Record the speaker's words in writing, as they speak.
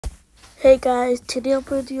Hey guys, today I'm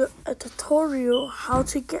going to do a tutorial how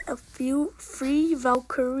to get a few free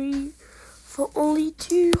Valkyrie for only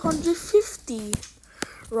 250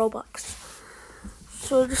 Robux.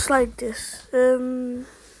 So just like this, yeah,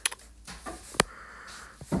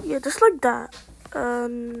 just like that.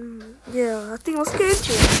 Yeah, I think let's get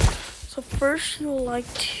into it. So first you'll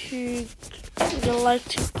like to get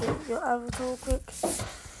your avatar real quick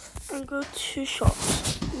and go to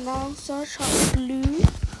shops. Now search out blue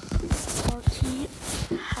party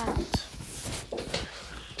hat.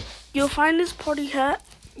 You'll find this party hat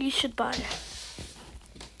you should buy.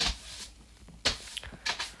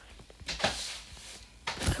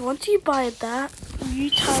 Okay, once you buy that,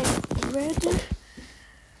 you type red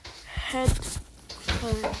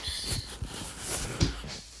headphones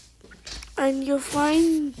and you'll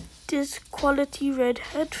find this quality red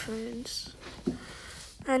headphones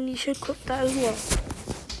and you should click that as well.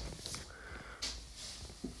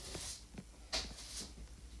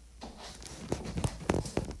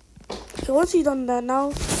 So once you've done that,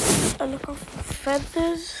 now look up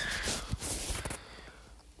feathers,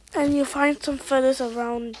 and you'll find some feathers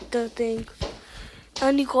around the thing.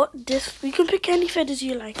 And you got this. You can pick any feathers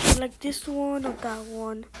you like this one or that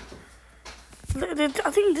one. I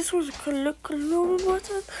think this one's color.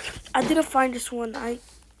 I didn't find this one. I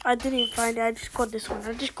didn't find it. I just got this one.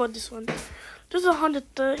 This is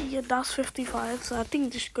 130 and that's 55. So I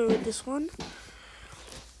think just go with this one.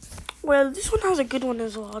 Well, this one has a good one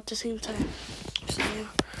as well at the same time. So yeah.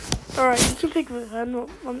 Alright, you can pick this. I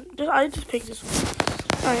just picked this one.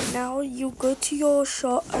 Alright, now you go to your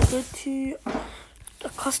shop and go to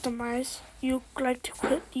customize. You like to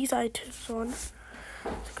quit these items on. So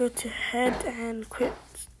go to head and quit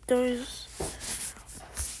those.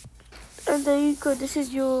 And there you go. This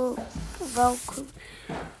is your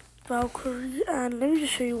Valkyrie. And let me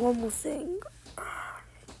just show you one more thing.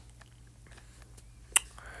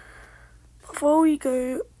 Before we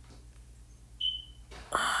go,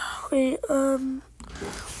 wait, it kind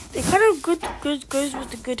of goes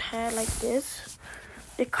with the good hair like this.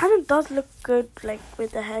 It kind of does look good, like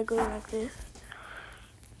with the hair going like this.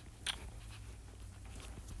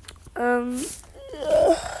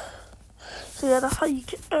 So yeah, that's how you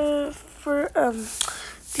get for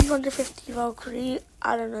 250 Valkyrie.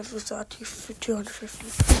 I don't know if it's actually for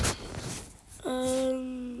 250.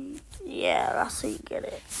 Yeah, that's how you get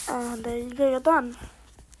it. And there you go, you're done.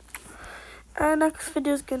 And next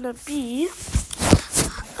video is gonna be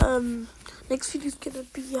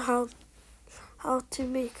how to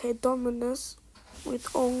make a Dominus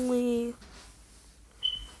with only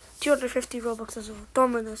 250 Robux as well.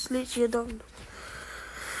 Dominus, literally a Dominus.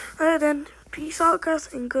 Alright then, peace out guys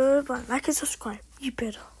and goodbye. Like and subscribe, you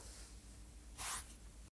better.